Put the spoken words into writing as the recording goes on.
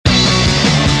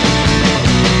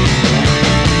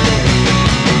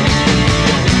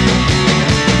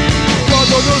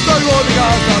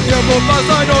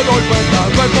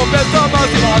cuerpo pesa más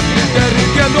y más,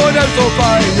 derritiendo en el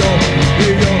sofá y yo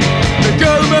me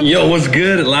quedo. Yo, what's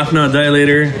good? Laugh Not Die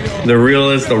Later, the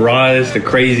realest, the rawest, the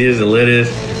craziest, the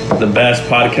littest, the best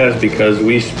podcast because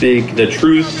we speak the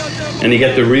truth and you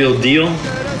get the real deal.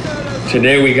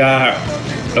 Today we got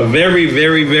a very,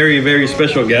 very, very, very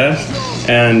special guest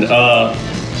and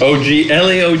OG,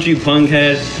 LA OG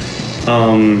Punkhead.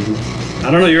 I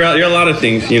don't know, you're a lot of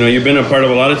things. You know, you've been a part of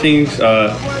a lot of things.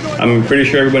 I'm pretty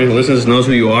sure everybody who listens knows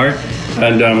who you are.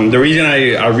 And the reason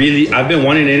I've been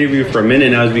wanting to interview for a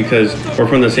minute now is because we're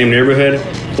from the same neighborhood,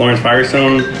 Florence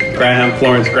Firestone,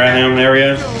 Florence Graham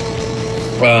area.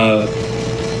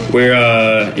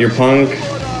 You're punk.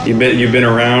 You've been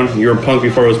around. You were punk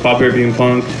before it was popular being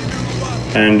punk.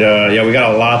 And yeah, we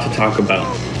got a lot to talk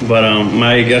about. But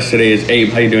my guest today is Abe.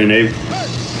 How you doing, Abe?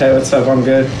 Hey, what's up? I'm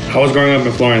good. How was growing up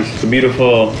in Florence? The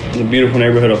beautiful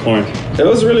neighborhood of Florence. It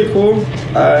was really cool.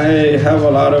 I have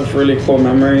a lot of really cool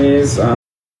memories.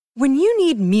 When you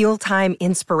need mealtime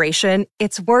inspiration,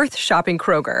 it's worth shopping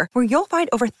Kroger, where you'll find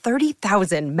over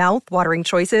 30,000 mouth-watering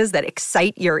choices that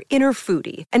excite your inner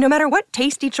foodie. And no matter what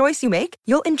tasty choice you make,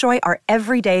 you'll enjoy our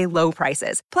everyday low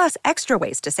prices, plus extra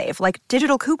ways to save, like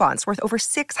digital coupons worth over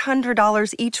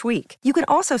 $600 each week. You can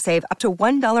also save up to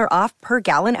 $1 off per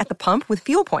gallon at the pump with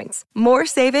fuel points. More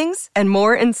savings and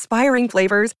more inspiring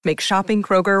flavors make shopping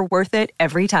Kroger worth it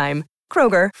every time.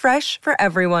 Kroger, fresh for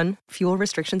everyone. Fuel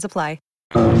restrictions apply.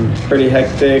 Pretty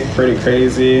hectic, pretty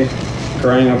crazy.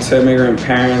 Growing up to immigrant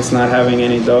parents, not having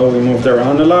any dough, we moved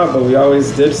around a lot, but we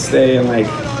always did stay in like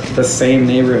the same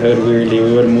neighborhood. Weirdly,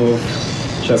 we would move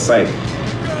just like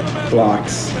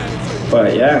blocks.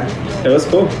 But yeah, it was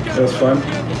cool. It was fun,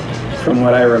 from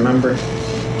what I remember.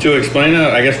 To explain,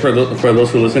 I guess for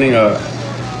those who are listening,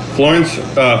 Florence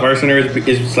Firestone area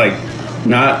is like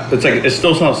not. It's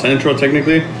still South Central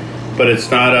technically, but it's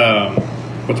not.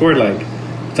 What's the word like?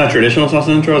 It's not traditional South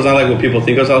Central. It's not like what people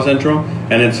think of South Central.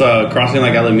 And it's crossing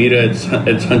like Alameda. It's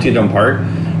Huntington Park.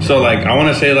 So like I want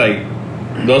to say like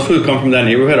those who come from that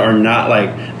neighborhood are not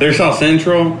like they're South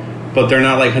Central, but they're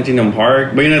not like Huntington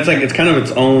Park. But you know, it's like it's kind of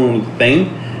its own thing. You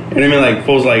know what I mean? Like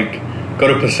fools like go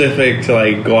to Pacific to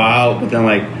like go out, but then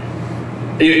like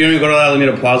you know you go to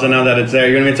Alameda Plaza now that it's there.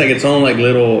 You know what I mean? It's like its own like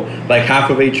little like half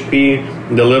of HP,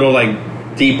 the little like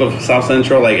deep of South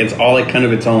Central. Like it's all like kind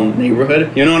of its own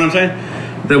neighborhood. You know what I'm saying?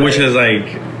 Which is like,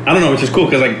 I don't know, which is cool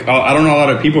because like I don't know a lot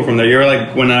of people from there. You're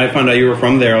like, when I found out you were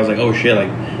from there, I was like, oh shit, like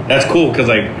that's cool because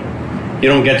like you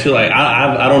don't get to like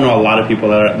I don't know a lot of people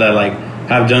that like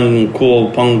have done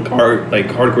cool punk art like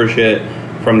hardcore shit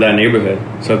from that neighborhood.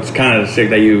 So it's kind of sick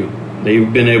that you've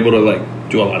been able to like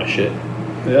do a lot of shit.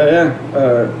 Yeah,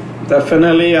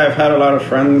 definitely. I've had a lot of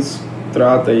friends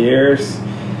throughout the years,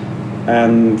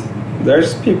 and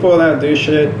there's people that do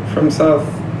shit from South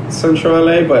Central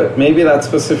LA, but maybe that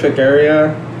specific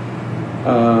area,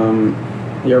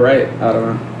 you're right, I don't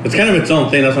know. It's kind of its own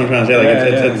thing, that's what I'm trying to say. Like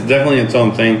it's definitely its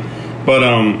own thing. But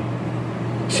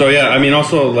so yeah, I mean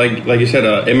also like you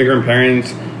said, immigrant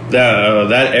parents,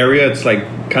 that area, it's like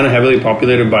kind of heavily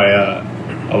populated by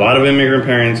a lot of immigrant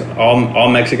parents, all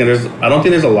Mexican. I don't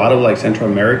think there's a lot of like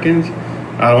Central Americans.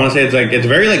 I want to say it's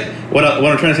very like what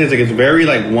I'm trying to say is like it's very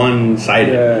like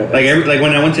one-sided. Yeah, like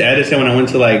when I went to Edison, when I went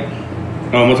to like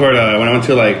when I went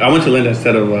to Linda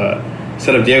instead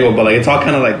of Diego, but like it's all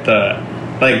kind of like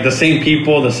the same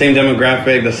people, the same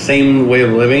demographic, the same way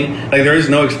of living. Like there is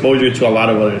no exposure to a lot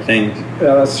of other things.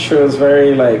 Yeah, that's true. It's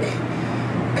very like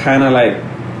kind of like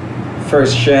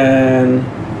first gen,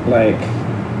 like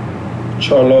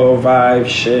cholo vibe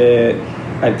shit.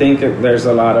 I think there's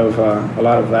a lot of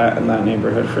that in that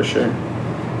neighborhood for sure.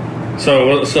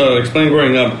 So explain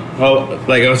growing up, how,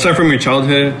 like, aside from your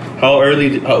childhood,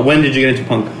 when did you get into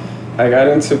punk? I got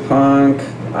into punk,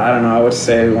 I don't know, I would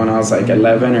say when I was like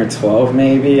 11 or 12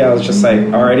 maybe. I was just like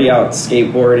already out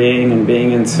skateboarding and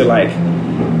being into like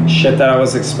shit that I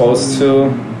was exposed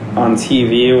to on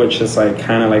TV, which is like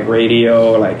kind of like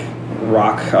radio, like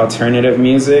rock alternative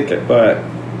music. But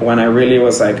when I really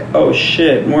was like, oh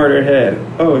shit, Motorhead,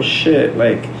 oh shit,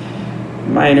 like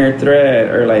Minor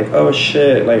Threat, or like oh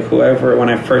shit, like whoever, when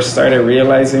I first started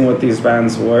realizing what these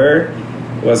bands were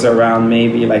was around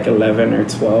maybe like 11 or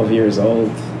 12 years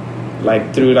old,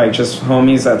 like through like just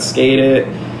homies that skated,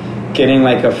 getting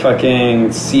like a fucking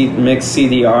mixed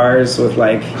CDRs with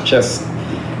like just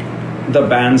the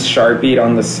band's Sharpie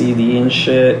on the CD and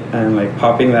shit, and like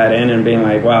popping that in and being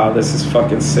like, wow, this is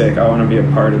fucking sick, I want to be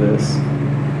a part of this.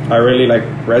 I really like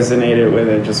resonated with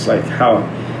it, just like how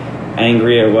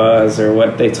angry it was or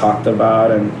what they talked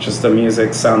about, and just the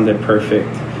music sounded perfect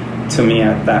to me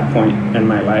at that point in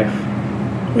my life.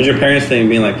 Was your parents thinking,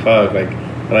 being like, fuck, like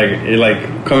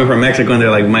like coming from Mexico and they're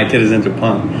like, my kid is into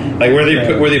punk. Like, were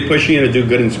they pushing you to do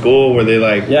good in school? Were they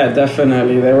like? Yeah,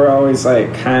 definitely. They were always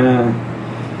like kind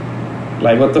of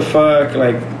like, what the fuck,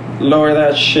 like lower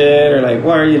that shit, or like,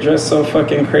 why are you dressed so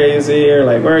fucking crazy, or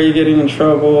like, why are you getting in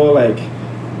trouble? Like,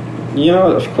 you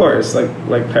know, of course, like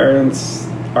parents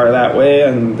are that way,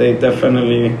 and they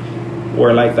definitely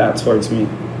were like that towards me.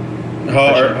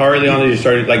 How early on did you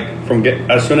start, like,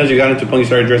 as soon as you got into punk, you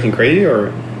started dressing crazy,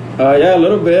 or? Yeah, a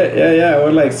little bit. Yeah. I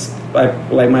would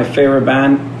like my favorite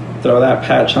band, throw that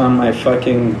patch on my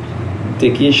fucking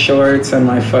Dickies shorts and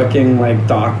my fucking like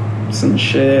Docs and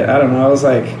shit. I don't know. I was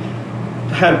like,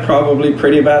 had probably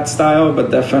pretty bad style,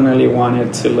 but definitely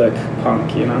wanted to look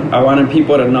punk, you know? I wanted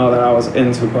people to know that I was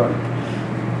into punk.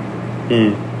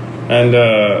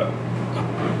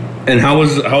 And how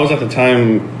was at the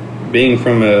time being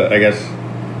from I guess,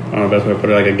 I don't know the best way to put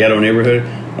it, like a ghetto neighborhood?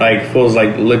 Like, fools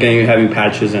like looking at you having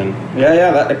patches and...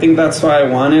 Yeah, I think that's why I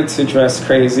wanted to dress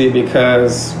crazy,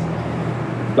 because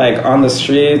like on the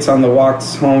streets, on the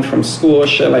walks home from school,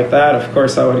 shit like that, of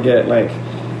course I would get like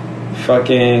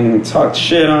fucking talked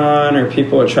shit on, or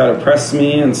people would try to press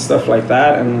me and stuff like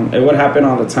that, and it would happen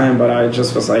all the time. But I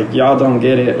just was like, y'all don't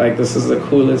get it, like this is the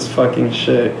coolest fucking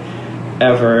shit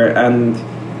ever. And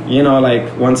you know,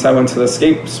 like once I went to the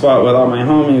skate spot with all my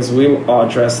homies, we all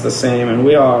dressed the same, and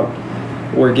we all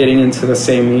were getting into the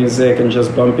same music and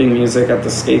just bumping music at the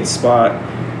skate spot.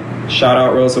 Shout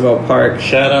out Roosevelt Park.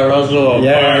 Shout out Roosevelt Park.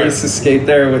 Yeah, I used to skate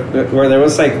there where there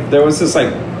was this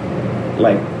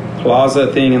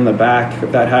plaza thing in the back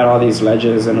that had all these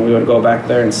ledges, and we would go back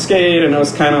there and skate, and it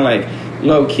was kind of like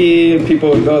low key, and people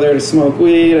would go there to smoke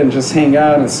weed and just hang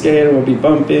out and skate, and we'd be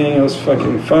bumping. It was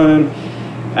fucking fun,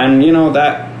 and you know,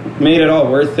 that made it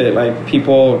all worth it. Like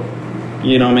people,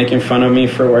 you know, making fun of me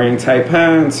for wearing tight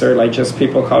pants, or like just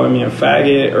people calling me a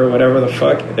faggot or whatever the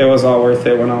fuck, it was all worth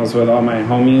it when I was with all my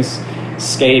homies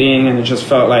skating, and it just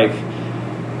felt like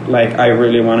I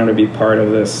really wanted to be part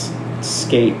of this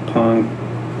skate punk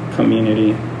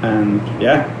community. And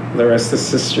yeah, the rest is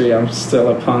history. I'm still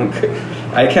a punk.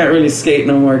 I can't really skate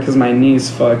no more because my knee's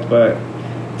fucked, but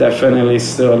definitely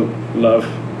still love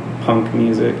punk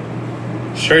music.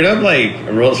 Straight up like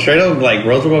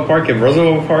Roosevelt Park. If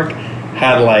Roosevelt Park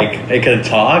had like, it could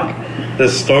talk, the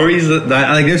stories that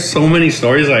like, there's so many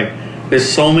stories, like there's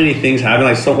so many things happening,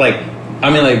 like, so like, I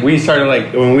mean, like we started,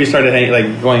 like when we started hanging,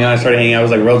 like going on, I started hanging out, it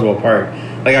was like Roosevelt Park.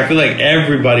 Like I feel like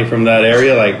everybody from that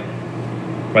area, like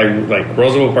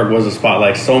Roosevelt Park was a spot.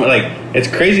 Like so, like it's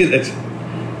crazy. It's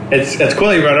cool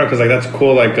that you brought it up, because like that's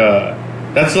cool. Like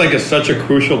that's like such a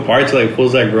crucial part to like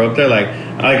fools that grew up there. Like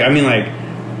I mean like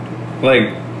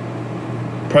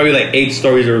probably like 8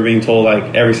 stories that were being told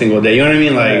like every single day. You know what I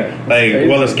mean? Like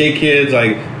well, the skate kids,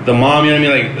 like the mom. You know what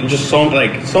I mean? Like just so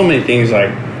many things.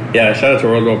 Like yeah, shout out to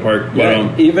Roosevelt Park. Yeah,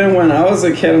 But, even when I was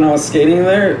a kid and I was skating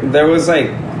there was like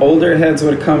older heads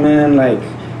would come in. Like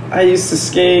I used to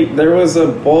skate. There was a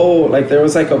bowl, like there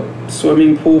was like a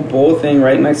swimming pool bowl thing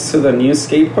right next to the new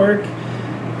skate park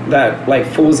that like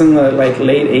fools in the like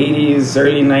late 80s,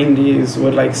 early 90s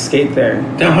would like skate there.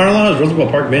 Damn, how long has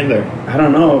Roosevelt Park been there? I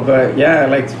don't know, but yeah,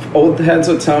 like old heads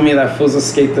would tell me that fools would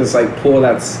skate this like pool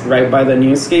that's right by the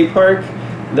new skate park.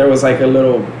 There was like a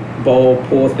little bowl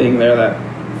pool thing there that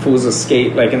fools would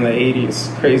skate like in the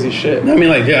 80s. Crazy shit. I mean,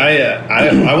 like, yeah,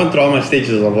 I went through all my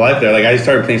stages of life there. Like, I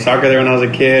started playing soccer there when I was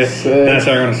a kid. Sick. Then I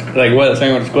started going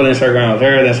to school. Then I started going out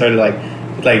there. Then I started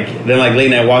then late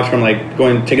night walks from like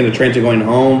taking the train to going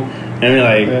home. I mean,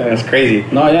 like, that's crazy.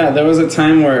 No, yeah, there was a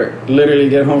time where literally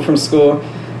get home from school,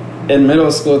 in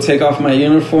middle school, take off my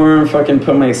uniform, fucking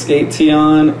put my skate tee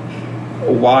on,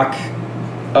 walk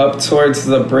up towards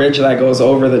the bridge that goes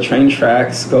over the train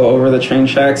tracks,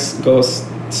 go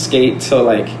skate till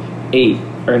like 8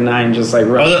 or 9, just like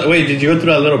rush. Oh, wait, did you go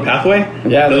through that little pathway?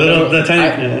 Yeah, the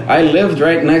tiny. I lived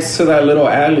right next to that little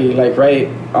alley, like right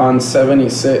on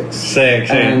 76. Sick.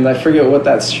 And I forget what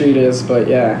that street is, but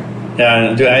yeah.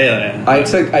 Yeah, dude, I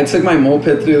took my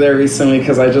moped through there recently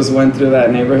because I just went through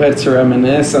that neighborhood to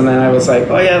reminisce, and then I was like,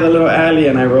 oh yeah, the little alley,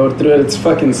 and I rode through it. It's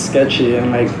fucking sketchy,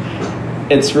 and like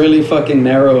it's really fucking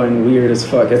narrow and weird as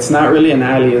fuck. It's not really an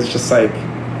alley, it's just like,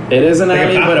 it is an like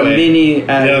alley, but a mini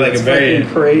alley. Yeah, like it's fucking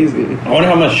crazy. I wonder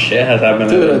how much shit has happened.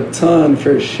 Dude, a ton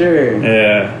for sure.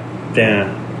 Yeah,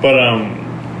 damn. But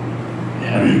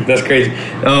yeah, that's crazy.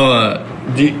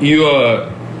 Oh, do you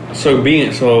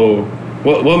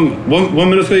what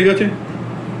middle school you go to?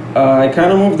 I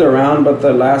kind of moved around, but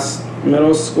the last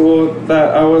middle school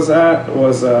that I was at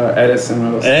was Edison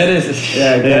Middle School. Edison.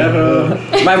 Yeah, ghetto.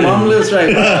 My mom lives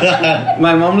right by.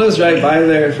 My mom lives right by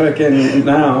there, fucking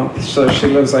now. So she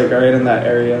lives like right in that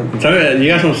area. Tell me,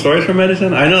 you got some stories from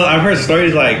Edison? I know I've heard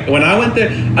stories like when I went there.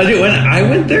 When I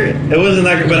went there, it wasn't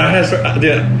that good. But I got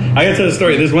to tell the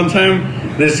story. This one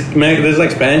time, this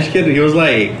like Spanish kid, he would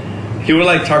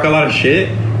like talk a lot of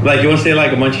shit. Like, he would say,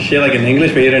 like, a bunch of shit, like, in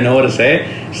English, but he didn't know what to say.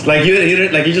 It's like,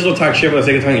 he just would talk shit for the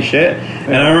sake of talking shit.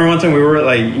 And I remember one time we were,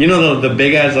 like, you know, the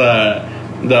big-ass,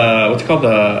 what's it called?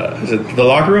 The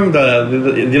locker room?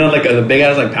 You know, like, the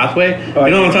big-ass, like, pathway? Oh,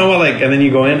 you know what I'm talking about? Like, and then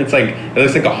you go in, it's, like, it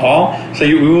looks like a hall. So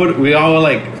we all,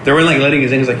 like, they weren't, like, letting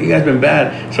us in. It's like, you guys been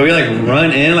bad. So we, like,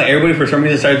 run in. Like, everybody, for some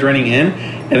reason, starts running in.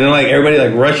 And then, like, everybody,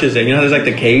 like, rushes it. You know, there's, like,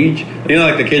 the cage. You know,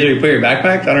 like, the cage where you put your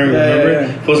backpacks? I don't even remember.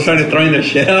 Yeah. Folks started throwing the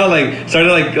shit out. Like,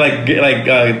 started,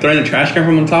 throwing the trash can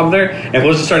from on top of there. And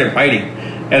folks just started fighting.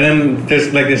 And then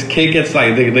this kid gets,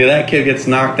 like, that kid gets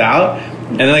knocked out.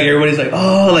 And then, like, everybody's like,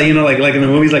 oh, like, you know, like in the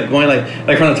movies, like, going,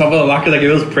 like from the top of the locker, like,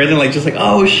 it was prison, like, just like,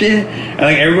 oh, shit. And,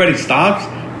 like, everybody stops.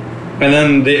 And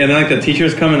then, like, the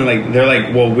teachers come and, like, they're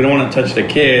like, well, we don't want to touch the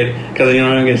kid because, you know,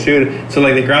 I'm going to get sued. So,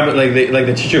 like, they grab it, like,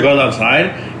 the teacher goes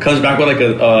outside, comes back with, like,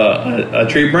 a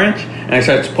tree branch, and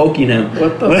starts poking him.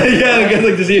 What the fuck? Yeah,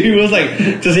 like, to see if he was,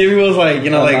 like,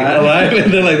 you know, like, alive.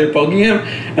 And then, like, they're poking him.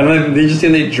 And, like,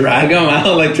 they drag him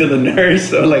out, like, to the nurse.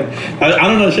 So, like, I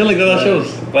don't know, shit like that. That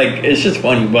show's, like, it's just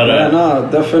funny. But, yeah, no,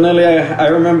 definitely. I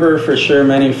remember for sure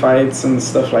many fights and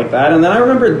stuff like that. And then I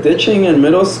remember ditching in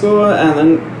middle school, and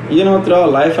then, you know,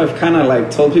 throughout life, I've kind of,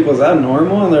 like, told people, is that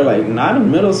normal? And they're like, not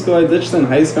in middle school. I ditched in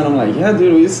high school. And I'm like, yeah,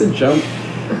 dude, we used to jump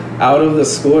out of the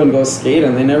school and go skate.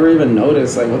 And they never even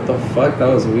noticed. Like, what the fuck? That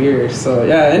was weird. So,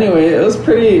 yeah, anyway, it was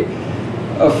pretty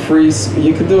free.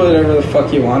 You could do whatever the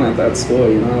fuck you want at that school,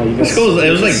 you know? You could,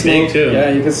 it was, like, smoke, big, too. Yeah,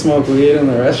 you could smoke weed in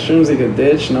the restrooms. You could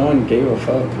ditch. No one gave a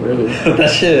fuck, really. That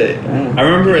shit. Yeah. I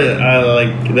remember,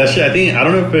 like, that shit. I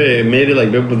don't know if it made it, like,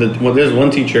 big, but there's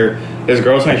one teacher. This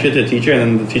girl's saying shit to the teacher, and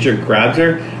then the teacher grabs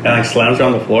her and, like, slams her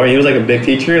on the floor. And he was, like, a big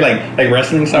teacher, like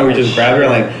wrestling style, where he just grabbed her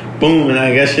and, like, boom. And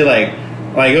I guess she, like,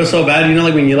 it was so bad. You know,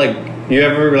 like, when you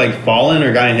ever, like, fallen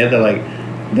or gotten hit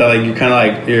that you kind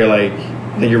of, like, you're, like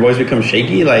your voice becomes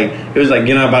shaky. Like, it was, like,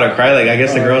 you know, about to cry. Like, I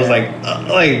guess the girl's, like,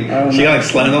 she got, like,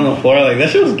 slammed on the floor. Like,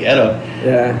 that shit was ghetto.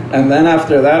 Yeah. And then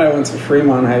after that, I went to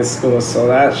Fremont High School. So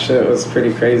that shit was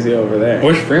pretty crazy over there.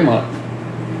 Where's Fremont?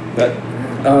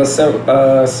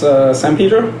 San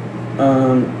Pedro,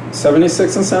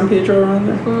 76 in San Pedro, around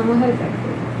there.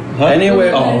 Huh? Anyway,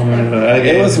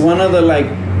 it was one of the, like,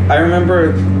 I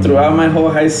remember throughout my whole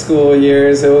high school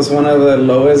years, it was one of the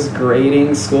lowest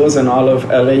grading schools in all of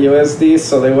LAUSD.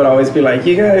 So they would always be like,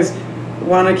 you guys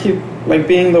want to keep, like,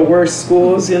 being the worst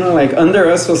schools, you know? Like, under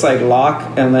us was, like,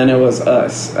 Locke, and then it was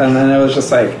us. And then it was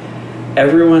just, like,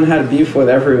 everyone had beef with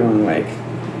everyone, like,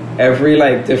 every,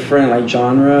 like, different, like,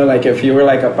 genre. Like, if you were,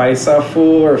 like, a paisa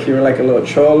fool, or if you were, like, a little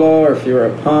cholo, or if you were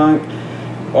a punk,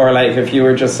 or, like, if you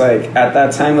were just, like, at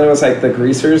that time there was, like, the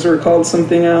greasers were called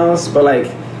something else, but,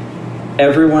 like,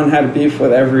 everyone had beef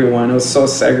with everyone. It was so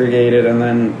segregated. And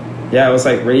then, yeah, it was,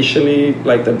 like, racially,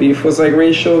 like, the beef was, like,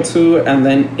 racial too. And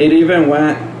then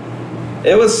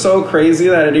it was so crazy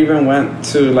that it even went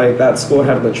to, like, that school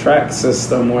had the track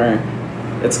system where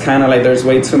it's kind of like there's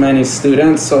way too many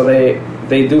students, so they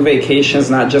do vacations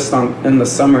not just in the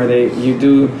summer. You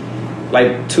do,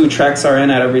 like, 2 tracks are in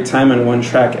at every time and 1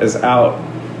 track is out.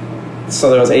 So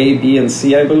there was A, B, and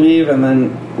C, I believe. And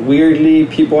then weirdly,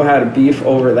 people had beef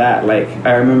over that. Like,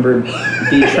 I remember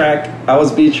B track. I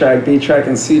was B track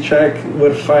and C track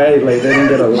would fight. Like, they didn't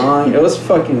get along. It was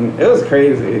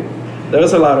crazy. There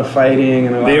was a lot of fighting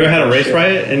and a lot. Have you ever had a race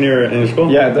riot in your school?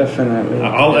 Yeah, definitely.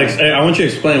 I want you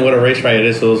to explain what a race riot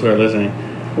is to those who are listening.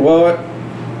 Well,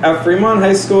 at Fremont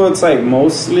High School, it's, like,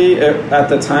 mostly, at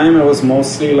the time, it was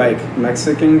mostly, like,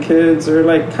 Mexican kids or,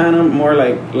 like, kind of more,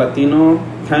 like, Latino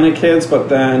kind of kids. But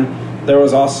then there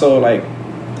was also, like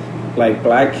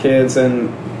black kids.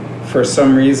 And for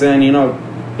some reason, you know,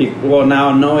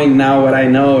 now knowing now what I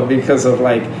know because of,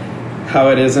 like, how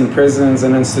it is in prisons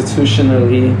and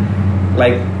institutionally,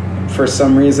 like, for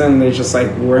some reason, they just, like,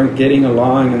 weren't getting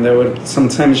along. And there would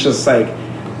sometimes just, like,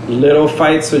 little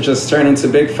fights would just turn into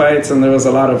big fights, and there was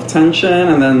a lot of tension.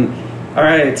 And then, all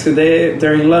right, today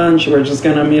during lunch we're just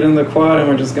gonna meet in the quad and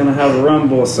we're just gonna have a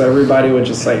rumble. So everybody would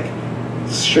just, like,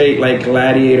 straight, like,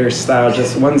 gladiator style,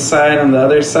 just one side and the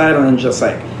other side, and then just,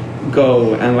 like,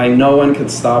 go. And, like, no one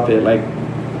could stop it. Like,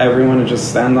 everyone would just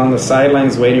stand on the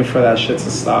sidelines waiting for that shit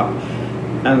to stop.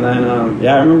 And then,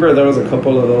 yeah, I remember there was a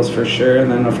couple of those for sure.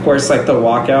 And then, of course, like, the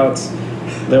walkouts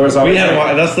There was always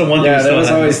that's the one thing. Yeah, there was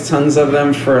always tons of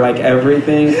them for like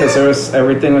everything, because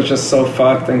everything was just so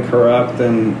fucked and corrupt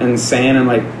and insane, and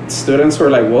like students were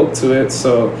like woke to it,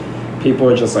 so people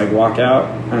would just like walk out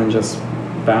and just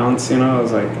bounce. You know, I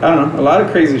was like, I don't know, a lot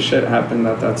of crazy shit happened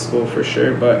at that school for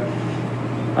sure. But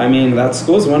I mean, that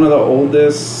school is one of the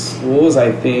oldest schools,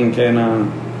 I think, in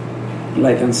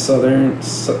like in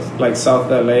like South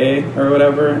LA or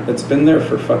whatever. It's been there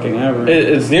for fucking ever.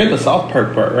 It's near the South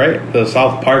Park part, right? The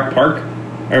South Park Park.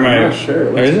 Or am I'm not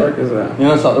sure. Which park is that? You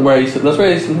know, that's where I used to live.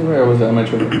 Where was that? Am I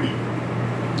tripping?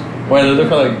 Where I lived there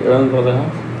for like around the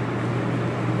house?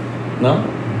 No.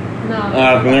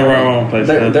 No. Wrong place.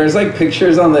 There's like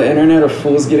pictures on the internet of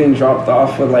fools getting dropped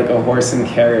off with like a horse and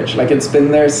carriage. Like it's been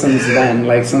there since then,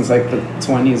 like since like the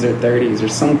 20s or 30s or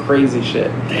some crazy shit.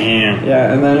 Damn.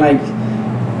 Yeah, and then like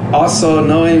also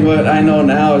knowing what I know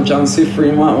now, John C.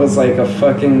 Fremont was like a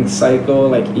fucking psycho,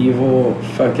 like evil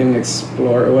fucking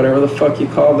explorer, whatever the fuck you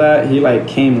call that. He like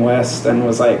came west and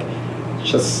was like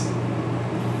just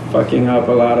fucking up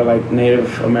a lot of like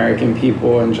Native American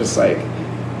people and just like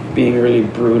being really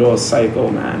brutal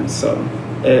psycho, man. So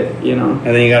it, you know, and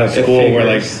then you got a school where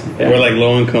like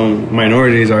low income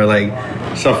minorities are like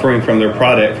suffering from their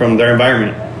product, from their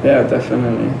environment. Yeah,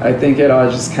 definitely. I think it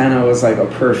all just kind of was like a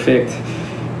perfect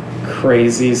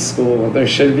crazy school. There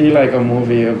should be like a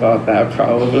movie about that,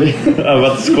 probably.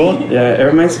 About the school? Yeah, it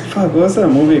reminds. Fuck, what's that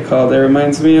movie called? It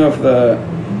reminds me of the.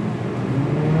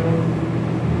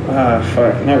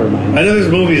 Fuck, never mind. I know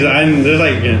there's movies. There's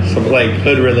like some like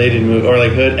hood related movie or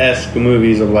like hood-esque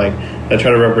movies of like that try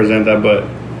to represent that. But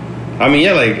I mean,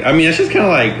 yeah, like it's just kind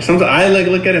of like sometimes I like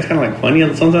look at it, it's kind of like funny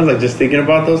sometimes, like just thinking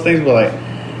about those things. But like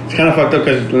it's kind of fucked up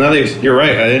because now you're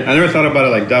right. I never thought about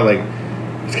it like that. Like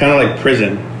it's kind of like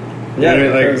prison. Yeah, you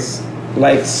know what I mean?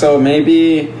 Like so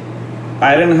maybe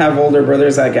I didn't have older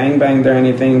brothers that gangbanged or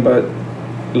anything, but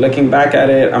looking back at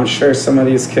it, I'm sure some of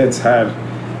these kids had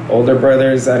older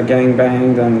brothers that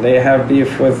gangbanged and they have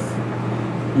beef with,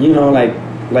 you know,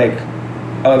 like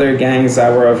other gangs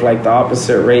that were of like the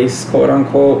opposite race, quote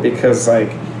unquote, because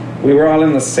like we were all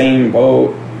in the same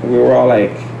boat, we were all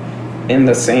like in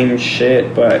the same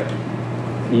shit, but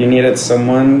you needed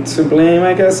someone to blame,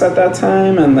 I guess, at that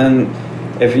time. And then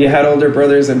if you had older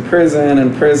brothers in prison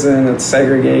it's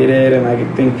segregated, and I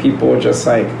think people just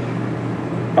like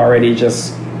already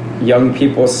just young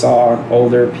people saw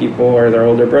older people or their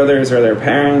older brothers or their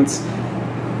parents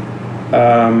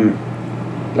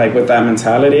like with that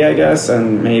mentality, I guess,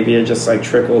 and maybe it just like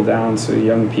trickled down to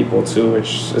young people too,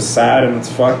 which is sad and it's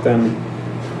fucked, and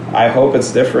I hope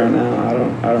it's different now. I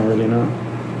don't really know.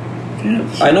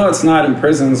 Yes. I know it's not in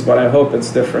prisons, but I hope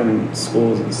it's different in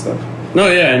schools and stuff. No,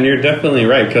 yeah, and you're definitely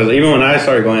right, because even when I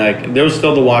started going, like, there was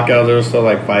still the walkouts, there was still,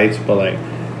 like, fights, but, like,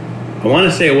 I want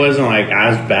to say it wasn't, like,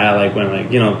 as bad, like, when, like,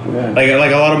 you know, like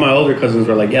a lot of my older cousins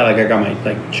were, like, yeah, like, I got my,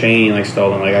 like, chain, like,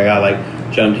 stolen, like, I got,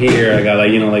 like, jumped here, I got,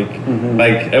 like, you know, like,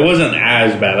 like, it wasn't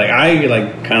as bad, like, I,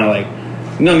 like, kind of, like,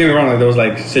 don't get me wrong, like, there was,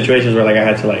 like, situations where, like, I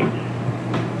had to, like,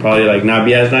 probably, like, not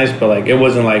be as nice, but, like, it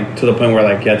wasn't, like, to the point where,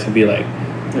 like, you had to be, like, you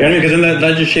know what I mean, because then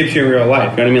that just shapes you in real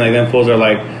life, you know what I mean, like, them fools are,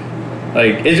 like,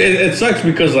 it sucks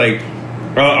because like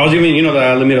I was even, you know,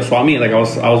 I made a swap meet, like I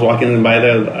was walking by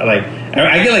there, like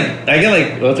I get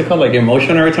like what's it called, like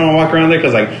emotion every time I walk around there,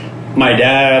 because like my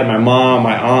dad, my mom,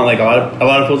 my aunt, like a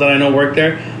lot of fools that I know work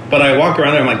there, but I walk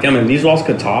around there, I'm like, damn, if these walls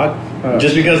could talk,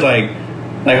 just because like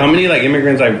how many like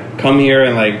immigrants like come here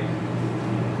and like,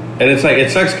 and it's like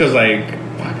it sucks because like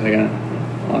fuck,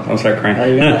 I'll start crying. Are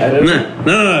you gonna edit?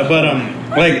 No, but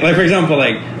like for example,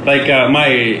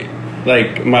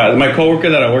 my coworker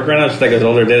that I work right now, she's like an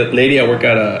older lady. I work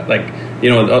at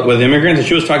with immigrants, and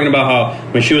she was talking about how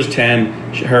when she was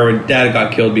 10, her dad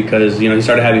got killed because, you know, he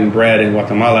started having bread in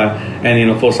Guatemala, and, you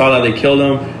know, full sala, they killed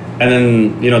him, and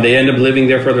then, you know, they end up living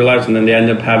there for their lives, and then they end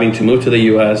up having to move to the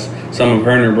U.S., some of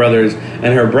her and her brothers,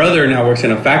 and her brother now works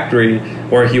in a factory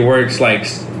where he works like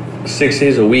 6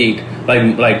 days a week,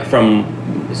 like from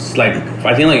like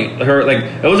I think like her like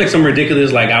it was like some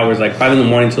ridiculous like hours, like 5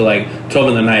 a.m. to like 12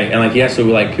 in the night, and like he has to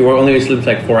like he only sleeps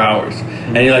like 4 hours,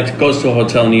 and he like goes to a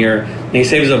hotel near, and he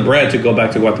saves up bread to go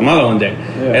back to Guatemala one day.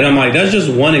 And I'm like, that's just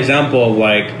one example of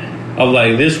like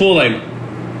this whole like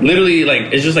literally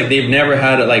like it's just like they've never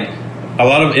had like a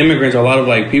lot of immigrants, a lot of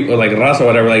like people like raza or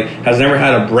whatever, like has never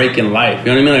had a break in life,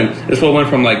 you know what I mean? Like, this one went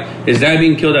from like his dad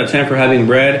being killed at 10 for having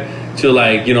bread to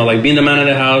like, you know, like being the man of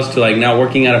the house to like now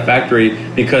working at a factory,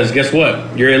 because guess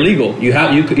what, you're illegal, you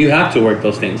have to work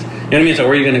those things, you know what I mean? So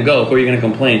where are you going to go, who are you going to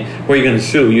complain, who are you going to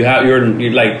sue?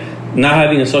 You're like not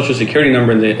having a social security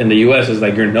number in the US is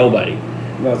like you're nobody.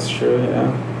 That's true,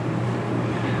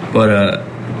 yeah. But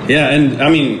Yeah, and I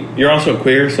mean, you're also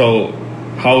queer, so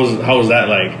how was that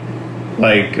like?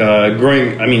 Like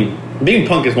growing, I mean, being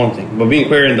punk is one thing, but being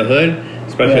queer in the hood,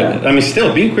 especially, I mean,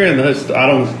 still being queer in the hood,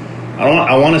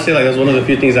 I want to say like that's one of the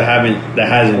few things that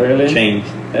hasn't really changed.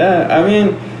 Yeah, I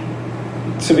mean,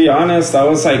 to be honest, I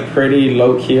was like pretty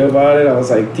low key about it. I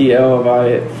was like DL about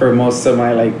it for most of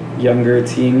my like younger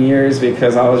teen years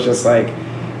because I was just like,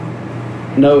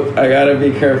 nope, I gotta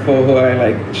be careful who I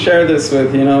like share this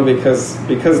with, you know, because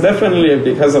definitely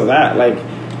because of that,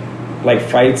 like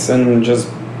fights and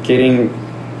just getting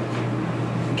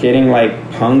like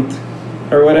punked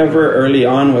or whatever early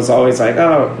on was always like,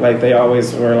 oh, like they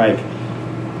always were like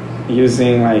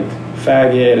using like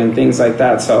faggot and things like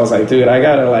that. So I was like, dude, I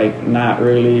gotta like not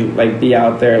really like be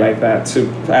out there like that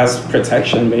as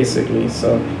protection basically.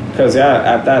 So because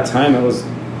at that time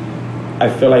I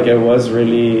feel like it was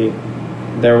really,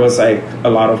 there was like a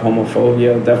lot of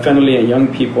homophobia, definitely in young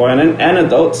people and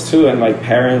adults too, and like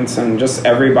parents and just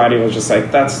everybody was just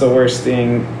like, that's the worst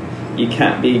thing. You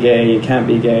can't be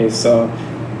gay. So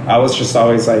I was just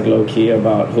always like low key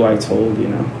about who I told, you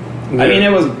know. Yeah. I mean,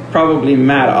 it was probably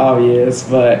mad obvious,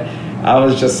 but I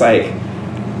was just like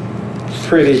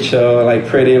pretty chill, like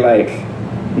pretty like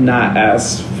not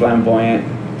as flamboyant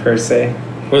per se.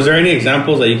 Was there any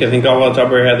examples that you can think of on top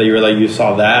of your head that you were like, you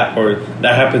saw that or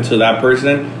that happened to that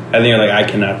person, and then you're like, I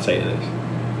cannot say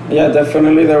this? Yeah,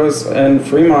 definitely. There was in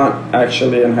Fremont,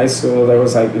 actually, in high school, there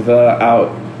was like the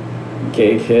out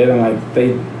gay kid, and like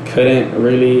they couldn't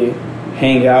really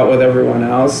hang out with everyone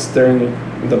else during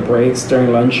the breaks,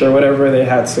 during lunch or whatever. They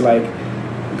had to like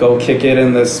go kick it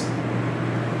in this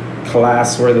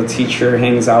class where the teacher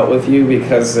hangs out with you,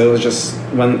 because it was just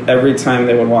every time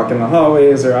they would walk in the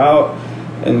hallways or out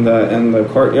in the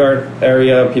courtyard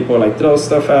area, people would like throw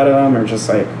stuff at them or just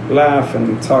like laugh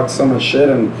and talk so much shit,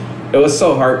 and it was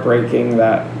so heartbreaking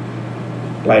that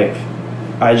like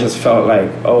I just felt like,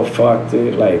 oh fuck,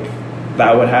 dude, like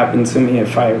that would happen to me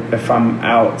if I'm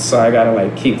out, so I gotta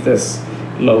like keep this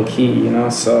low key, you know.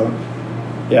 So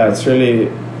yeah,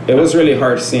 it was really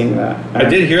hard seeing that. I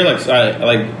did hear like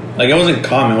it wasn't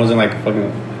common, it wasn't like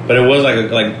fucking, but it was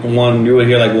like one, you would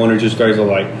hear like one or two stories of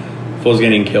like fools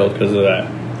getting killed because of that.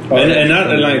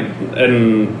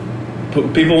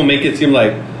 People will make it seem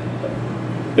like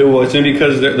it wasn't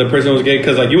because the person was gay,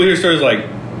 because like you would hear stories like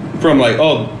from like,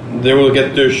 oh, they will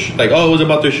get their like, oh, it was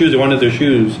about their shoes, they wanted their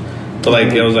shoes, but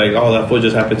like it was like, oh, that fool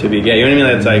just happened to be gay, you know what I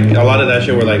mean? It's like a lot of that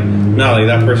shit were like, no, like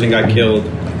that person got killed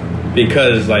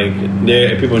because like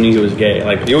people knew he was gay.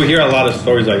 Like you would hear a lot of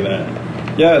stories like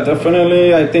that. Yeah,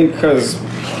 definitely. I think because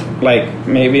like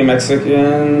maybe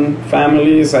Mexican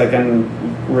families, like, and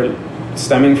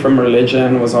stemming from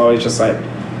religion was always just like,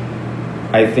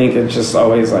 I think it's just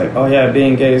always like, oh yeah,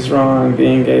 being gay is wrong,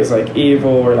 being gay is like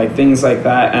evil, or like things like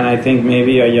that. And I think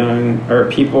maybe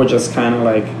people just kind of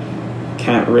like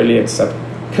couldn't really accept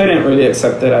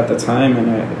it at the time,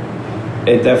 and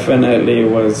it definitely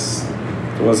was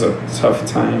a tough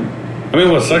time. I mean,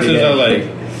 what sucks is that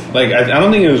like I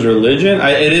don't think it was religion.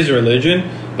 It is religion,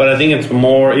 but I think it's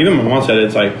more. Even my mom said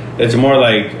it's more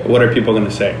like, what are people gonna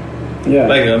say? Yeah.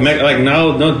 Like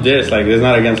no diss. Like it's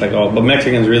not against like, oh, but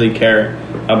Mexicans really care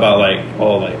about like,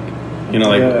 oh, like, you know,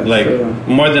 like true.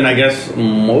 More than I guess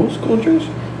most cultures.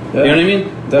 Yeah, you know what I mean?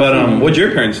 Definitely. But what'd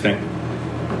your parents think?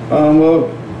 Well,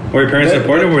 were your parents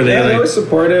supportive? Were they they were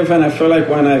supportive, and I feel like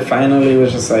when I finally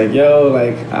was just like, yo,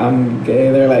 like I'm gay,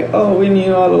 they're like, oh, we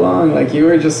knew all along. Like you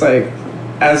were just like,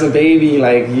 as a baby,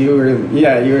 like you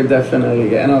were definitely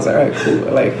gay. And I was like, all right,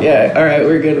 cool. Like, yeah, all right,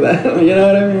 we're good with that. You know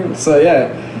what I mean? So yeah.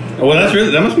 Well,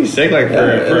 that must be sick. Like for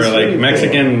like really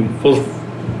Mexican cool.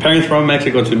 Parents from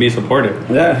Mexico to be supportive.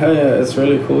 Yeah, hell yeah, it's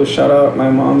really cool. Shout out, my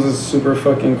mom's is super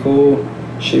fucking cool.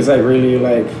 She's like really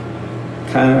like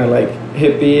kind of like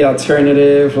hippie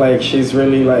alternative. Like she's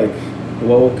really like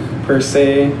woke per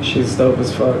se. She's dope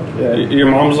as fuck. Yeah. Your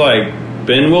mom's like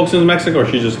been woke since Mexico, or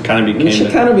she just kind of became? She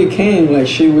kind of became like,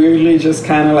 she weirdly just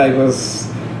kind of like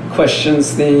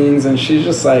questions things, and she's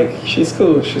just like, she's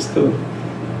cool.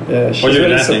 Yeah, she's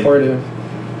really supportive.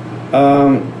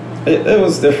 It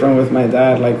was different with my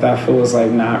dad. Like that fool was like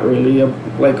not really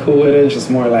like cool with it. Just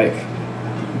more like,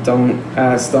 don't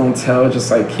ask, don't tell.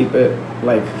 Just like keep it.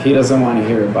 Like he doesn't want to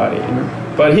hear about it, you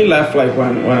know. But he left like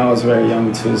when I was very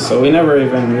young too. So we never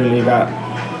even really got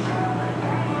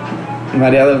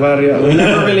Maria del Barrio. We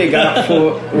never really got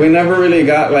full. We never really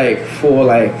got like full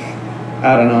like.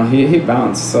 I don't know. He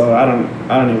bounced, so I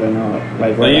don't even know.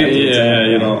 Like, what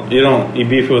you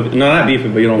beef with, not beef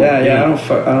with, but you don't. Yeah.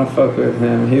 I don't fuck with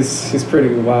him. He's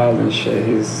pretty wild and shit.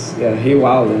 He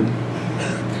wildin'.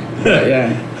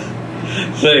 Yeah.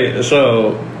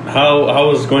 So how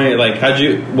was going? Like,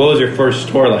 what was your first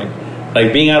tour like?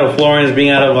 Like being out of Florence, being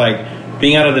out of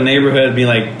the neighborhood, being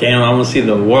like, damn, I want to see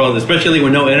the world. Especially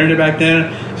with no internet back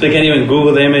then, so you can't even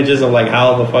Google the images of like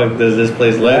how the fuck does this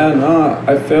place look. Yeah, no,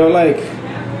 I feel like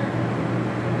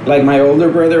my older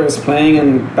brother was playing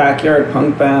in backyard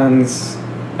punk bands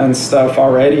and stuff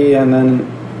already, and then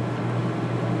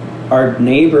our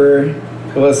neighbor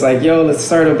was like, yo, let's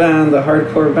start a band, a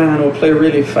hardcore band, we'll play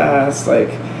really fast,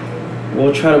 like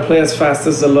we'll try to play as fast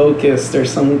as the Locust or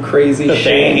some crazy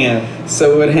shit.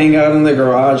 So we'd hang out in the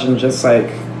garage and just like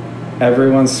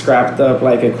everyone scrapped up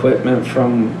like equipment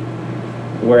from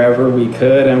wherever we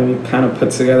could, and we kind of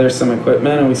put together some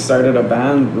equipment and we started a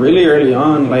band really early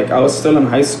on. Like I was still in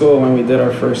high school when we did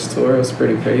our first tour. It was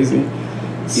pretty crazy.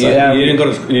 So, yeah, you didn't go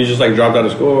to school, you just like dropped out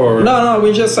of school, or no,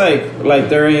 we just like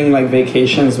during like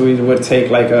vacations we would take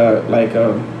like a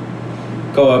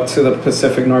go up to the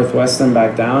Pacific Northwest and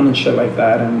back down and shit like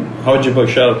that. And how would you book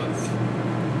shows?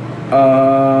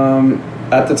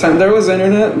 At the time there was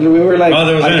internet. We were like,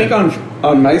 I think on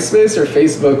MySpace or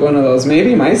Facebook, one of those,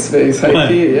 maybe MySpace.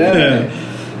 Yeah.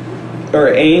 Or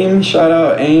AIM, shout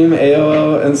out AIM,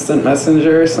 AOL Instant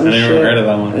Messenger or some shit. I never heard of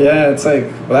that one. Yeah, it's like,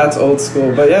 well, that's old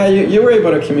school. But yeah, you were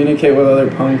able to communicate with other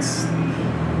punks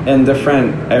in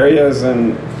different areas,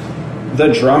 and the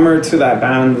drummer to that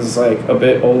band is like a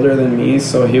bit older than me,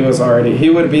 so he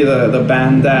would be the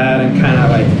band dad and kind of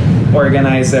like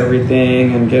organize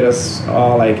everything and get us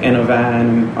all like in a van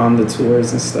and on the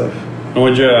tours and stuff. And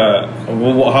would you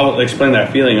how explain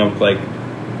that feeling of like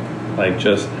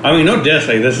just, I mean, no diss,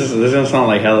 like this doesn't sound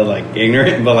like hella like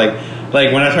ignorant, but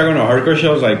like when I started going to hardcore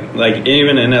shows, like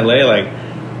even in LA,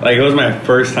 like it was my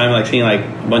first time like seeing like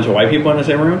a bunch of white people in the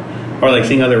same room, or like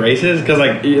seeing other races, because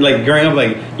like growing up,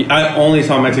 like I only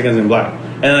saw Mexicans and black,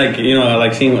 and like, you know,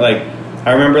 like seeing like,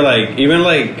 I remember like even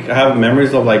like I have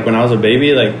memories of like when I was a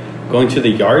baby, like going to the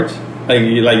yards, like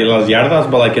Las Yardas,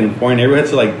 but like in foreign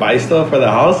neighborhoods to like buy stuff for the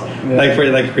house, like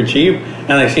for cheap, and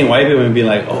like seeing white people and being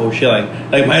like, oh shit,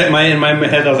 like my in my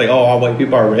head I was like, oh, all white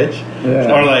people are rich,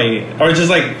 or just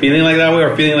like feeling like that way,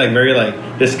 or feeling like very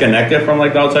like disconnected from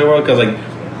like the outside world, because like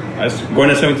going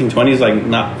to 1720 is like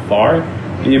not far.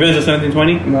 You been to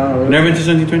 1720? No. Really. Never been to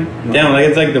 1720? No. Damn, like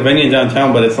it's like the venue in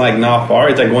downtown, but it's like not far.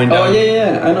 It's like going down. Oh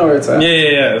yeah, I know where it's at.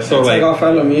 Yeah. So it's like off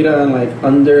Alameda and like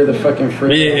under the fucking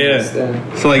freeway. Yeah.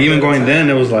 So like even going then,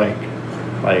 it was like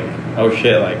oh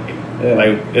shit, like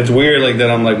it's weird like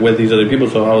that I'm like with these other people.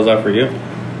 So how was that for you?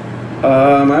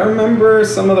 I remember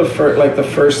some of the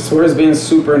first tours being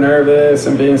super nervous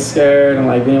and being scared and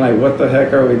like being like, what the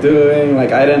heck are we doing?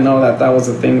 Like I didn't know that was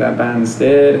a thing that bands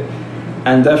did.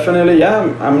 And definitely, yeah,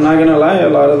 I'm not gonna lie,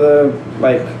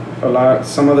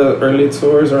 some of the early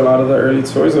tours,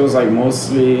 it was like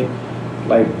mostly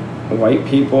like white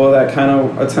people that kind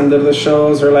of attended the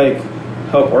shows or like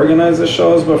helped organize the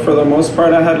shows. But for the most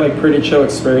part, I had like pretty chill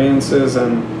experiences,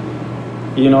 and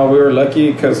you know, we were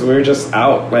lucky because we were just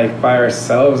out like by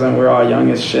ourselves, and we're all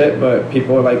young as shit, but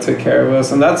people like took care of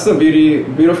us. And that's the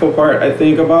beautiful part, I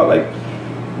think, about like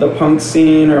the punk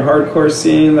scene or hardcore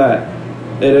scene, that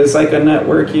it is like a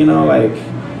network, you know, like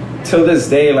till this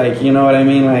day, like, you know what I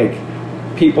mean? Like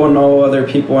people know other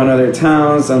people in other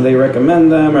towns and they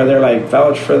recommend them, or they're like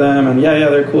vouch for them, and yeah,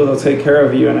 they're cool, they'll take care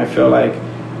of you. And I feel like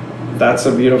that's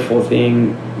a beautiful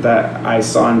thing that I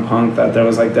saw in punk, that there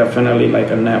was like definitely like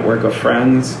a network of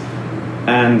friends,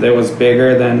 and it was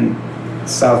bigger than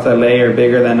South LA or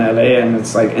bigger than LA, and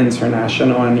it's like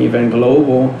international and even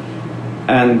global.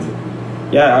 And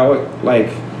yeah,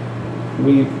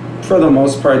 we for the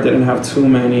most part didn't have too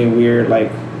many weird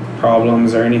like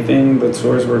problems or anything. The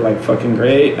tours were like fucking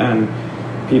great, and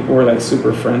people were like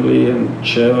super friendly and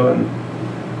chill, and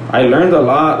I learned a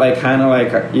lot, like kind of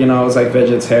like, you know, I was like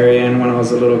vegetarian when I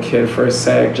was a little kid for a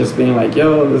sec, just being like,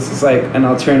 yo, this is like an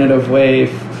alternative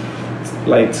way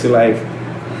like to like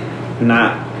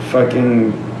not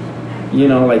fucking, you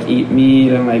know, like eat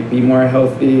meat and like be more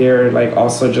healthy, or like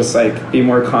also just like be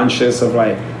more conscious of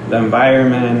like the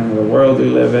environment and the world we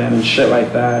live in and shit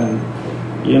like that.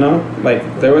 And you know, like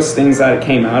there was things that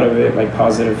came out of it, like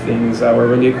positive things that were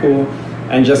really cool,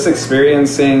 and just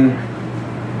experiencing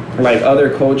like other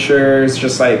cultures,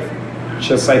 just like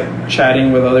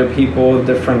chatting with other people,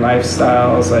 different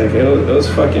lifestyles, like it was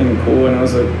fucking cool, and it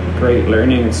was a great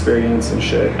learning experience and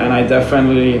shit. And I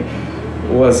definitely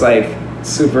was like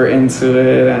super into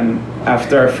it, and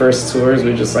after our first tours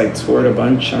we just like toured a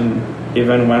bunch and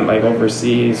even went like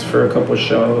overseas for a couple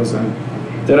shows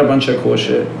and did a bunch of cool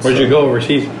shit. Where'd you go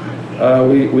overseas?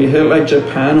 We hit like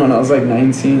Japan when I was like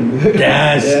 19.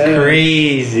 That's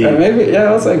crazy. Maybe,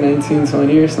 I was like 19,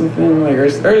 20 or something, like, or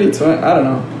early 20, I don't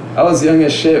know. I was young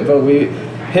as shit, but we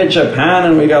hit Japan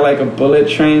and we got like a bullet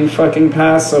train fucking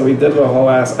pass. So we did the whole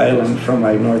ass island from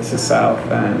like north to south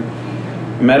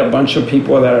and met a bunch of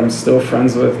people that I'm still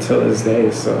friends with till this day.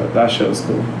 So that shit was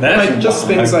cool. That's like just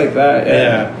things like that.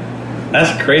 Yeah.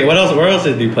 That's great. What else? Where else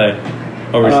did you play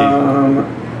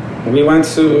overseas? We went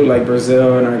to like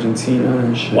Brazil and Argentina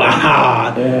and shit.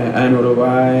 Wow. Yeah, and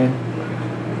Uruguay,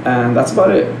 and that's about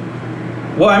it.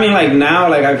 Well, I mean, like now,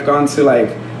 like I've gone to like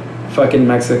fucking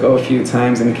Mexico a few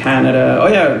times, and Canada. Oh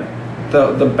yeah,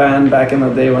 the band back in the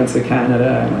day went to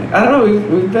Canada. And, like I don't know,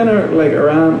 we've been like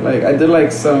around. Like I did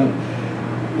like some,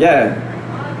 yeah.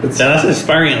 That's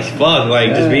inspiring as fuck.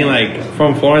 Like just being like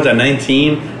from Florence at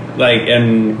 19, like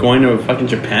and going to fucking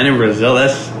Japan and Brazil.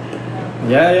 That's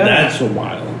that's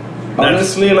wild.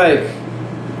 Honestly, like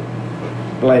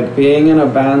being in a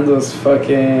band was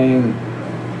fucking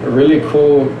really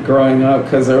cool growing up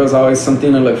because there was always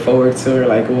something to look forward to,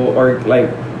 or like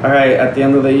all right, at the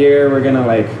end of the year we're gonna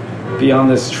like be on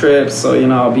this trip, so you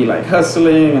know I'll be like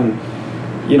hustling and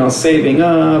you know saving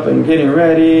up and getting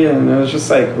ready, and it was just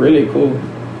like really cool.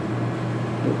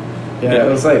 Yeah, it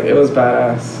was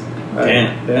badass.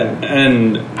 Damn.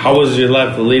 And how was your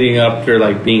life leading up to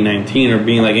like being 19 or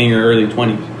being like in your early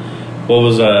 20s? What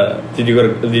was did you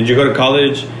go to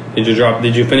college?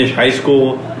 Did you finish high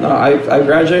school? No, I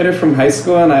graduated from high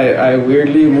school and I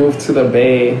weirdly moved to the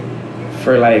Bay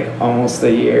for like almost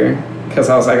a year because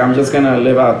I was like I'm just gonna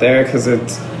live out there because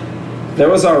there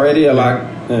was already a lot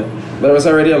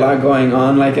going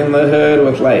on like in the hood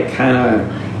with like kind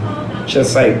of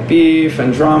just like beef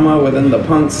and drama within the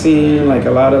punk scene, like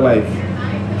a lot of like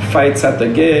fights at the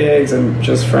gigs and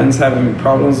just friends having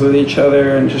problems with each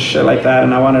other and just shit like that.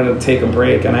 And I wanted to take a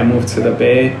break and I moved to the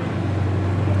Bay,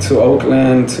 to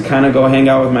Oakland, to kind of go hang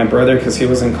out with my brother because he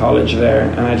was in college there,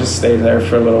 and I just stayed there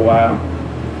for a little while.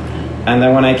 And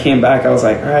then when I came back I was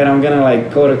like, all right, I'm gonna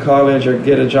like go to college or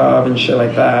get a job and shit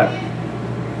like that.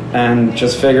 And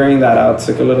just figuring that out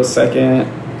took a little second,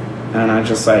 and I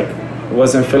just like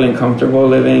wasn't feeling comfortable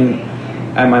living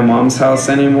at my mom's house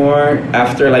anymore.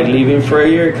 After like leaving for a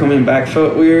year, coming back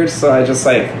felt weird, so I just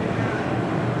like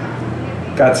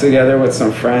got together with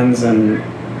some friends and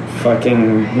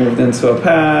fucking moved into a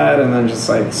pad, and then just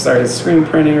like started screen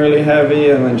printing really heavy,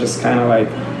 and then just kind of like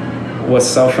was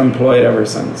self-employed ever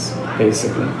since,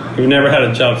 basically. You've never had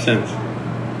a job since?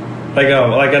 Like a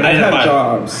 9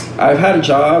 to 5? I've had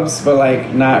jobs, but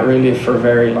like not really for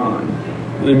very long.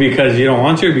 Because you don't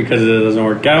want to? Because it doesn't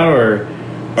work out? Or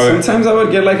sometimes I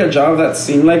would get like a job that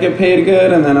seemed like it paid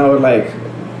good, and then I would like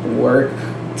work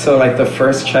till like the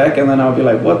first check, and then I'll be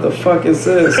like, what the fuck is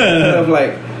this? Kind of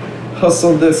like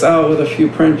hustled this out with a few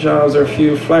print jobs or a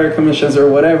few flyer commissions or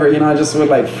whatever, you know. I just would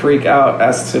like freak out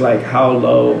as to like how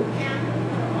low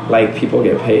like people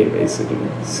get paid, basically.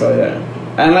 So yeah,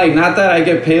 and like not that I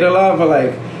get paid a lot, but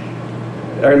like,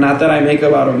 or not that I make a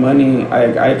lot of money.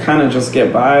 I kind of just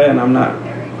get by, and I'm not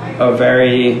a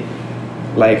very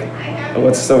like,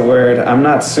 what's the word? I'm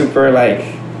not super like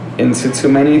into too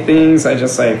many things. I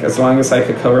just like, as long as I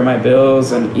could cover my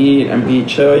bills and eat and be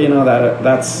chill, you know,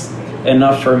 that's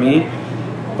enough for me.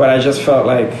 But I just felt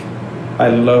like I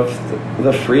loved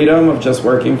the freedom of just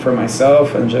working for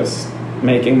myself and just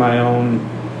making my own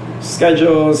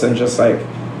schedules and just like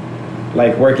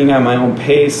working at my own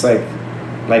pace. Like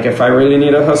if I really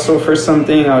need a hustle for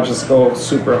something, I'll just go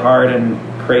super hard and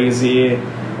crazy.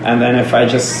 And then if I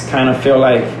just kind of feel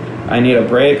like I need a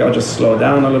break, I'll just slow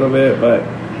down a little bit. But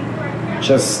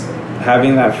just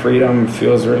having that freedom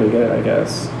feels really good, I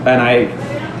guess.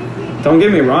 And don't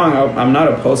get me wrong, I'm not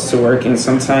opposed to working.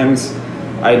 Sometimes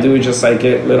I do just like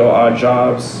get little odd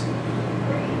jobs,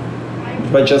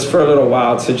 but just for a little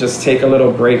while, to just take a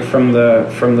little break from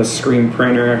the screen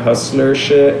printer hustler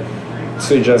shit,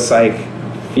 to just like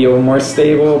feel more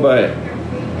stable, but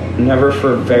never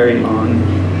for very long,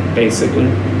 basically.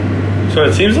 So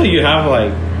it seems like you have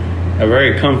like a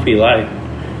very comfy life,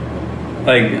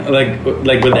 like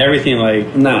with everything.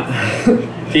 Like, nah.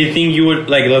 Do you think you would,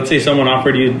 like, let's say someone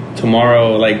offered you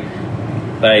tomorrow, like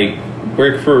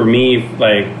work for me,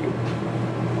 like,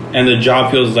 and the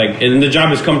job feels like, and the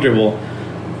job is comfortable.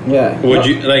 Yeah. Would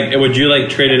you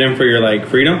trade it in for your like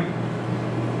freedom?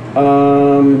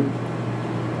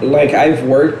 Like I've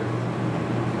worked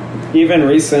even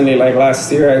recently, like last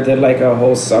year I did like a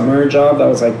whole summer job that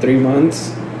was like 3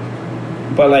 months.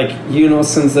 But like, you know,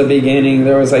 since the beginning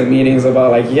there was like meetings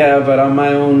about like, yeah, but I'm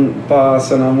my own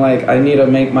boss, and I'm like, I need to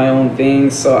make my own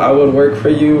things, so I would work for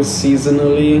you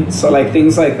seasonally. So like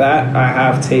things like that I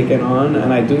have taken on,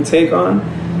 and I do take on,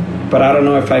 but I don't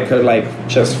know if I could like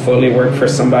just fully work for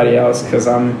somebody else, because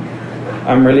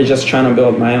I'm really just trying to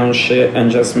build my own shit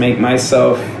and just make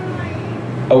myself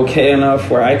okay enough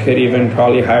where I could even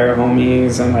probably hire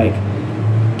homies and like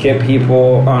get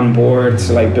people on board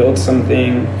to like build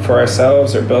something for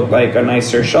ourselves or build like a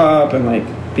nicer shop and like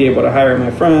be able to hire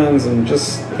my friends and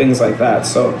just things like that.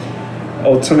 So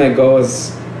ultimate goal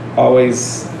is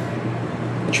always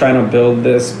trying to build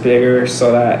this bigger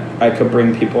so that I could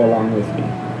bring people along with me.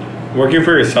 Working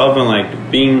for yourself and like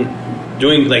doing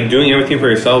everything for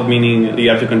yourself, meaning you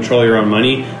have to control your own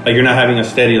money. Like you're not having a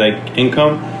steady like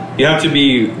income. You have to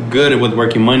be good with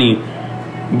working money.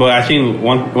 But I think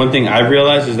one thing I've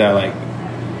realized is that like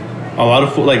a lot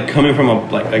of like coming from a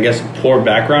like I guess poor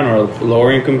background or a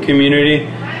lower income community,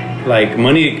 like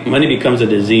money becomes a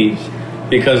disease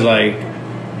because like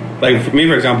for me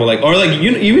for example like or like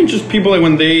even just people like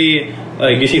when they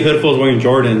like you see hood fools wearing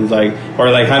Jordans like or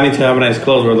like having to have nice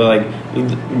clothes where they're like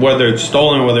whether it's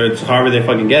stolen or whether it's however they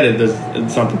fucking get it,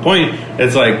 it's not the point.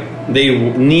 It's like they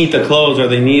need the clothes or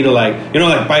they need to like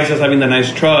like Paisas having the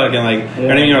nice truck and like you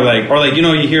know what I mean or like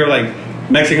you hear like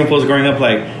Mexican fools growing up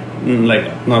like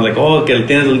oh que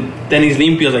tenis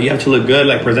limpios, like you have to look good,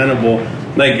 like presentable.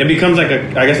 Like it becomes like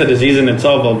I guess a disease in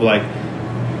itself of like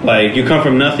you come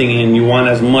from nothing and you want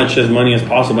as much as money as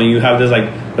possible and you have this like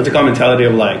what's it called mentality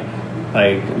of like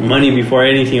money before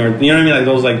anything or you know what I mean, like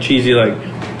those like cheesy like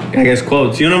I guess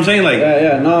quotes, you know what I'm saying, like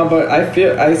no, but I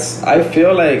feel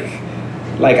like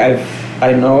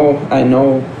I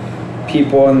know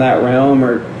people in that realm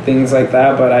or things like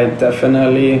that, but I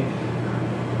definitely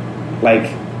like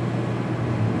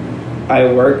I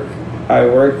work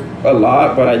a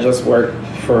lot, but I just work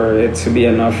for it to be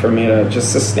enough for me to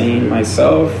just sustain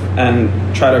myself and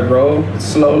try to grow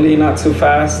slowly, not too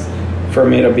fast, for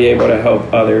me to be able to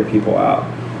help other people out.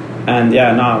 And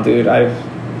dude, I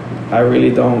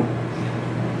really don't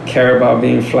care about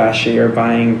being flashy or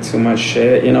buying too much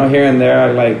shit. Here and there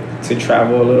I like to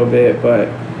travel a little bit, but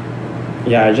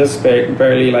I just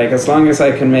barely like as long as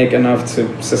I can make enough to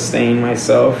sustain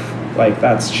myself, like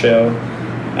that's chill.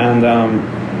 And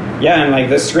and like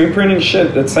the screen printing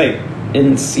shit, it's like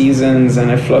in seasons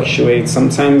and it fluctuates.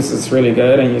 Sometimes it's really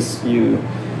good and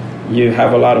you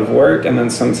have a lot of work, and then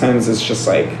sometimes it's just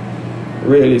like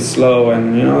really slow,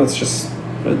 and it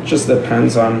just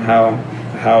depends on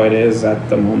how it is at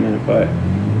the moment. But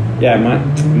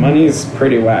money's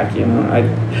pretty whack.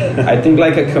 I think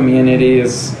like a community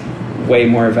is way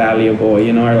more valuable,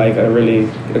 or like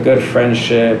a good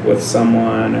friendship with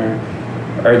someone,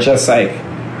 or just like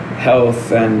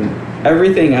health and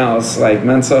everything else, like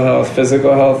mental health,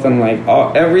 physical health, and like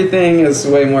everything is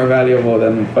way more valuable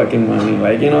than fucking money.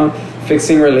 Like,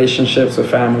 fixing relationships with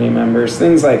family members,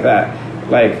 things like that.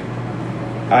 Like,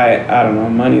 I don't know,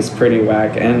 money's pretty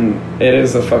whack, and it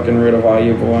is the fucking root of all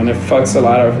evil, and it fucks a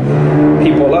lot of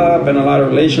people up and a lot of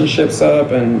relationships up,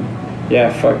 and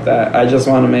fuck that. I just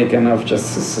want to make enough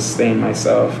just to sustain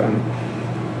myself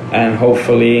and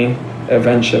hopefully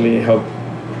eventually help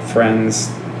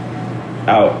friends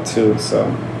out too. So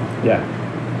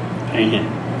Dang it.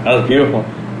 That was beautiful.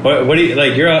 What do you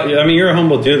like? You're a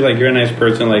humble dude. Like, you're a nice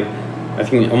person. Like, I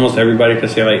think almost everybody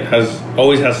could say like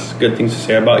always has good things to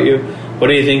say about you. What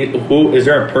do you think? Who is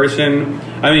there a person?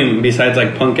 I mean, besides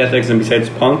like punk ethics and besides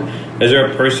punk, is there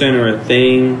a person or a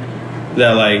thing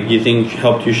that like you think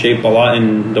helped you shape a lot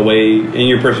in the way in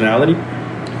your personality?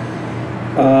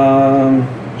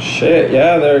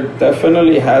 There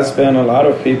definitely has been a lot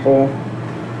of people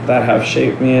that have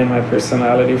shaped me and my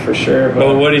personality for sure.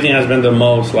 But what do you think has been the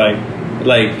most like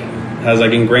has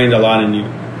like ingrained a lot in you?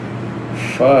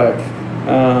 Fuck.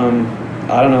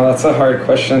 I don't know. That's a hard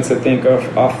question to think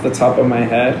of off the top of my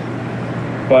head.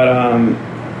 But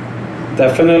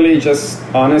definitely just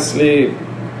honestly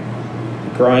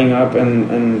growing up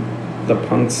in the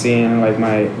punk scene, like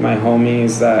my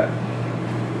homies that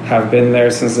have been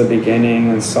there since the beginning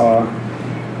and saw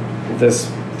this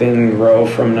thing grow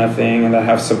from nothing and that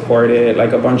have supported.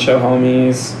 Like a bunch of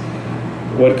homies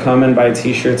would come and buy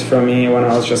t-shirts from me when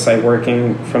I was just like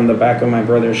working from the back of my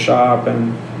brother's shop,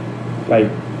 and like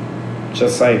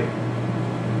just like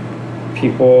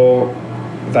people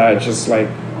that just like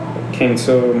came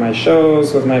to my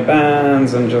shows with my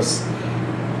bands, and just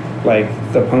like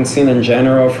the punk scene in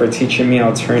general for teaching me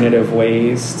alternative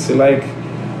ways to like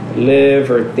live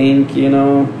or think,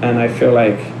 and I feel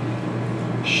like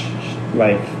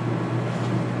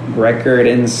record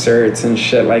inserts and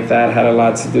shit like that had a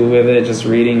lot to do with it, just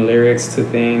reading lyrics to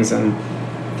things and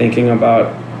thinking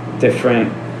about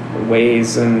different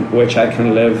ways in which I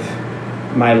can live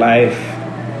my life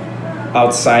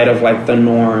outside of like the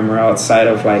norm, or outside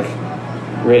of like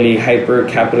really hyper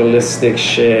capitalistic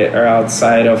shit, or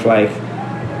outside of like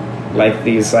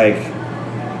these like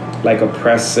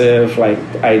oppressive like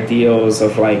ideals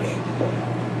of like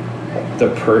the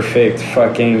perfect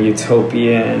fucking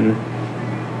utopian,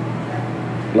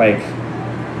 like,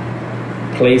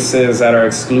 places that are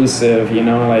exclusive, you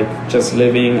know, like just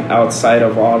living outside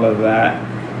of all of that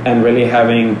and really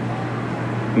having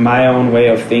my own way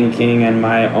of thinking and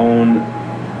my own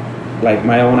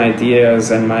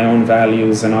ideas and my own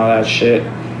values and all that shit.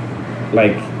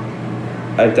 Like,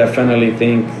 I definitely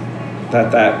think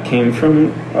that came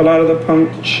from a lot of the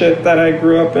punk shit that I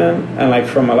grew up in, and like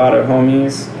from a lot of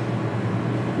homies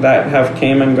that have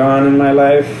came and gone in my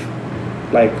life.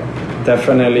 Like,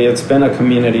 definitely it's been a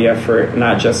community effort,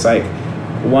 not just like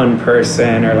one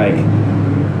person or like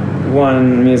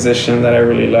one musician that I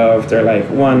really loved or like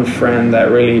one friend that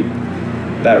really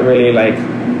like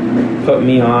put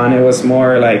me on. It was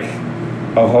more like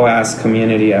a whole ass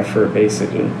community effort,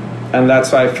 basically. And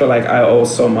that's why I feel like I owe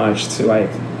so much to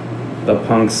like the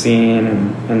punk scene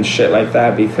and shit like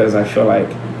that, because I feel like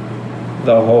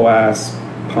the whole ass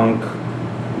punk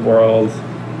world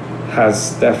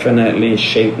has definitely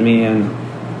shaped me and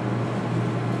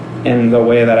in the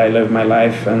way that I live my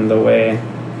life and the way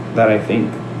that I think.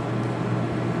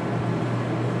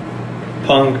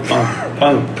 Punk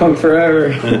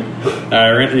forever.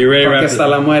 Alright, you ready to wrap hasta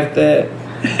la muerte.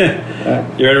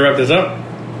 You ready to wrap this up?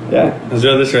 Yeah. Let's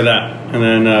do this or that. And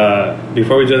then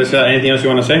before we do this or that, anything else you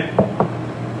want to say?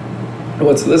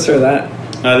 What's this or that?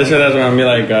 This or that's going to be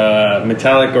like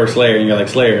Metallic or Slayer, and you're like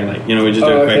Slayer, and like, you know, we just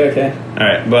do it quick. Okay. All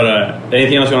right, but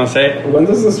anything else you want to say? When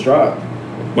does this drop?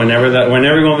 Whenever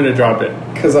you want me to drop it.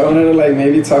 Because I wanted to like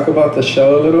maybe talk about the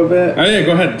show a little bit. Oh yeah,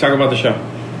 go ahead, talk about the show.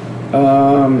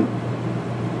 I'm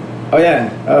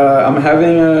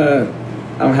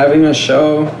having a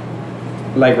show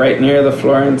like right near the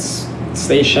Florence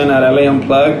station at LA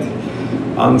Unplugged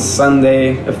on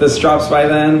Sunday. If this drops by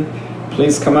then,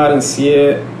 please come out and see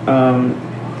it.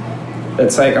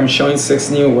 It's like I'm showing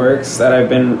 6 new works that I've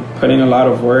been putting a lot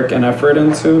of work and effort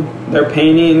into. They're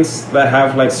paintings that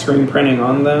have like screen printing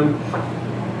on them.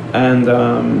 And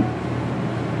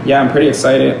yeah, I'm pretty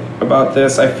excited about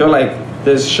this. I feel like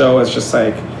this show is just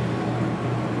like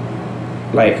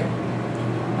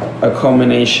a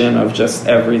culmination of just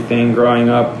everything growing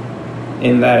up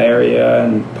in that area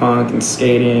and punk and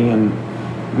skating and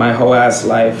my whole ass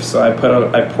life. So I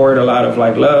poured a lot of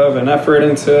like love and effort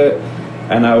into it,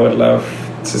 and I would love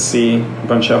to see a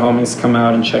bunch of homies come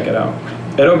out and check it out.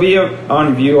 It'll be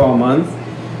on view all month,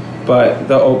 but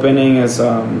the opening is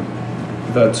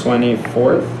the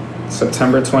 24th,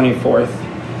 September 24th,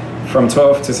 from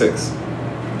 12 to 6.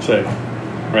 Sick.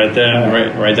 Right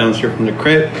there, right down the street from the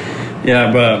crib.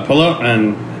 Yeah, but pull up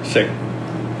and sick.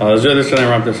 Let's do this and then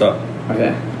wrap this up.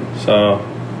 Okay. So,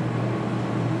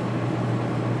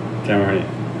 damn right.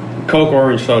 Coke or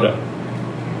orange soda?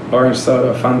 Orange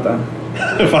soda, Fanta.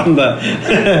 Fanta.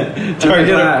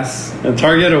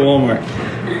 Target or Walmart?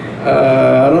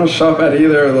 I don't shop at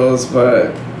either of those,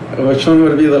 but which one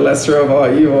would be the lesser of all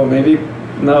evil? Maybe,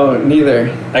 no, neither.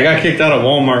 I got kicked out of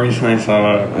Walmart recently,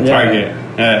 so Target.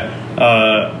 Yeah.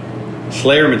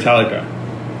 Slayer, Metallica?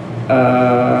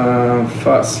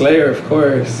 Slayer, of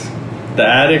course. The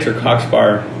Addicts or Cox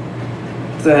Bar?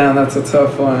 Damn, that's a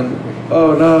tough one.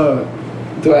 Oh no,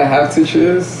 do I have to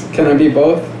choose? Can I be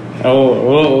both?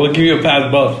 Oh, we'll give you a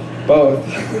pass both. Both.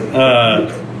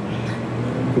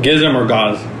 Gizm or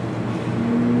Gauze?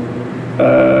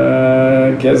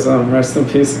 Gizm. Rest in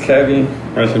peace, Kevin.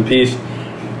 Rest in peace.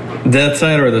 Death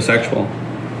Side or The Sexual?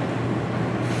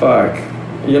 Fuck.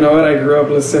 You know what? I grew up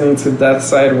listening to Death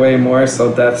Side way more,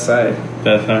 so Death Side.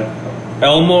 Death Side.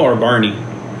 Elmo or Barney?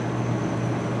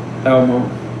 Elmo.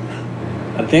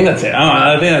 I think that's it.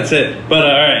 I think that's it. But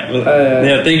all right.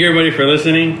 Yeah. Thank you everybody for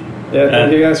listening. Yeah.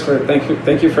 Thank you guys for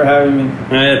thank you for having me.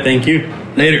 Thank you.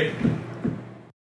 Later.